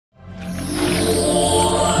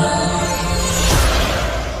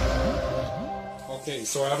Okay,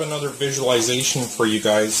 so I have another visualization for you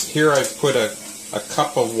guys. Here I've put a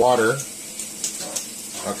cup of water,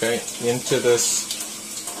 okay, into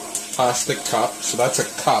this plastic cup. So that's a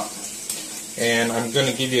cup. And I'm going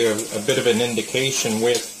to give you a bit of an indication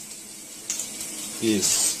with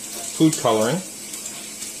is food coloring.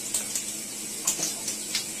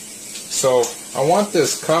 So I want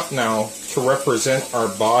this cup now to represent our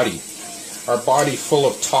body full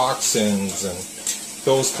of toxins and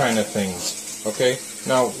those kind of things. Okay,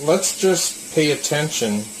 now let's just pay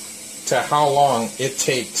attention to how long it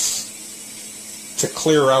takes to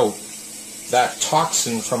clear out that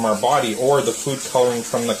toxin from our body or the food coloring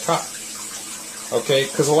from the cup. Okay,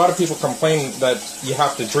 because a lot of people complain that you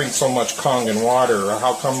have to drink so much Kangen water, or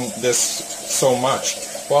how come this so much?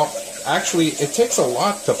 Well, actually, it takes a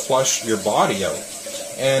lot to flush your body out,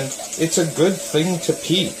 and it's a good thing to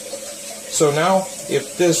pee. So now,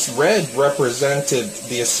 if this red represented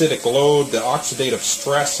the acidic load, the oxidative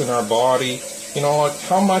stress in our body, you know,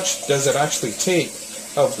 how much does it actually take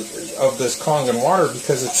of this Kangen water,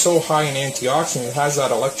 because it's so high in antioxidant, it has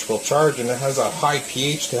that electrical charge, and it has that high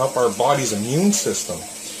pH to help our body's immune system.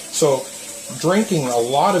 So drinking a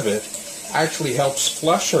lot of it actually helps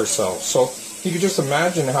flush ourselves. So you can just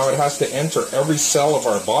imagine how it has to enter every cell of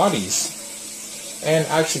our bodies and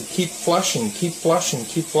actually keep flushing,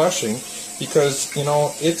 because, you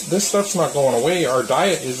know, this stuff's not going away. Our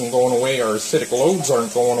diet isn't going away. Our acidic loads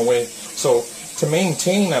aren't going away. So to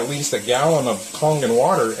maintain at least a gallon of Kangen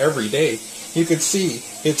water every day, you could see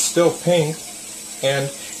it's still pink. And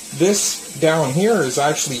this down here is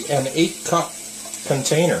actually an 8-cup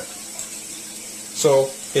container. So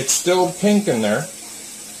it's still pink in there.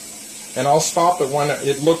 And I'll stop it when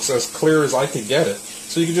it looks as clear as I could get it.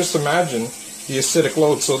 So you can just imagine the acidic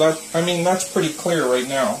load. So that, I mean, that's pretty clear right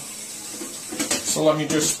now. So let me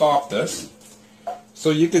just stop this. So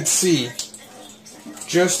you could see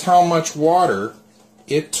just how much water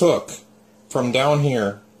it took from down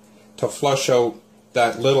here to flush out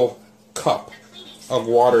that little cup of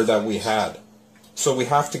water that we had. So we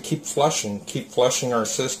have to keep flushing our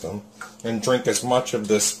system, and drink as much of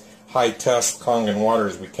this high-test Kangen water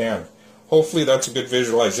as we can. Hopefully that's a good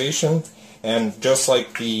visualization. And just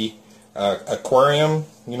like the aquarium,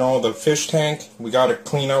 you know, the fish tank, we got to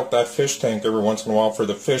clean out that fish tank every once in a while for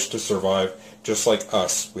the fish to survive. Just like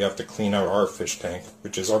us, we have to clean out our fish tank,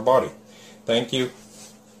 which is our body. Thank you.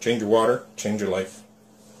 Change your water, change your life.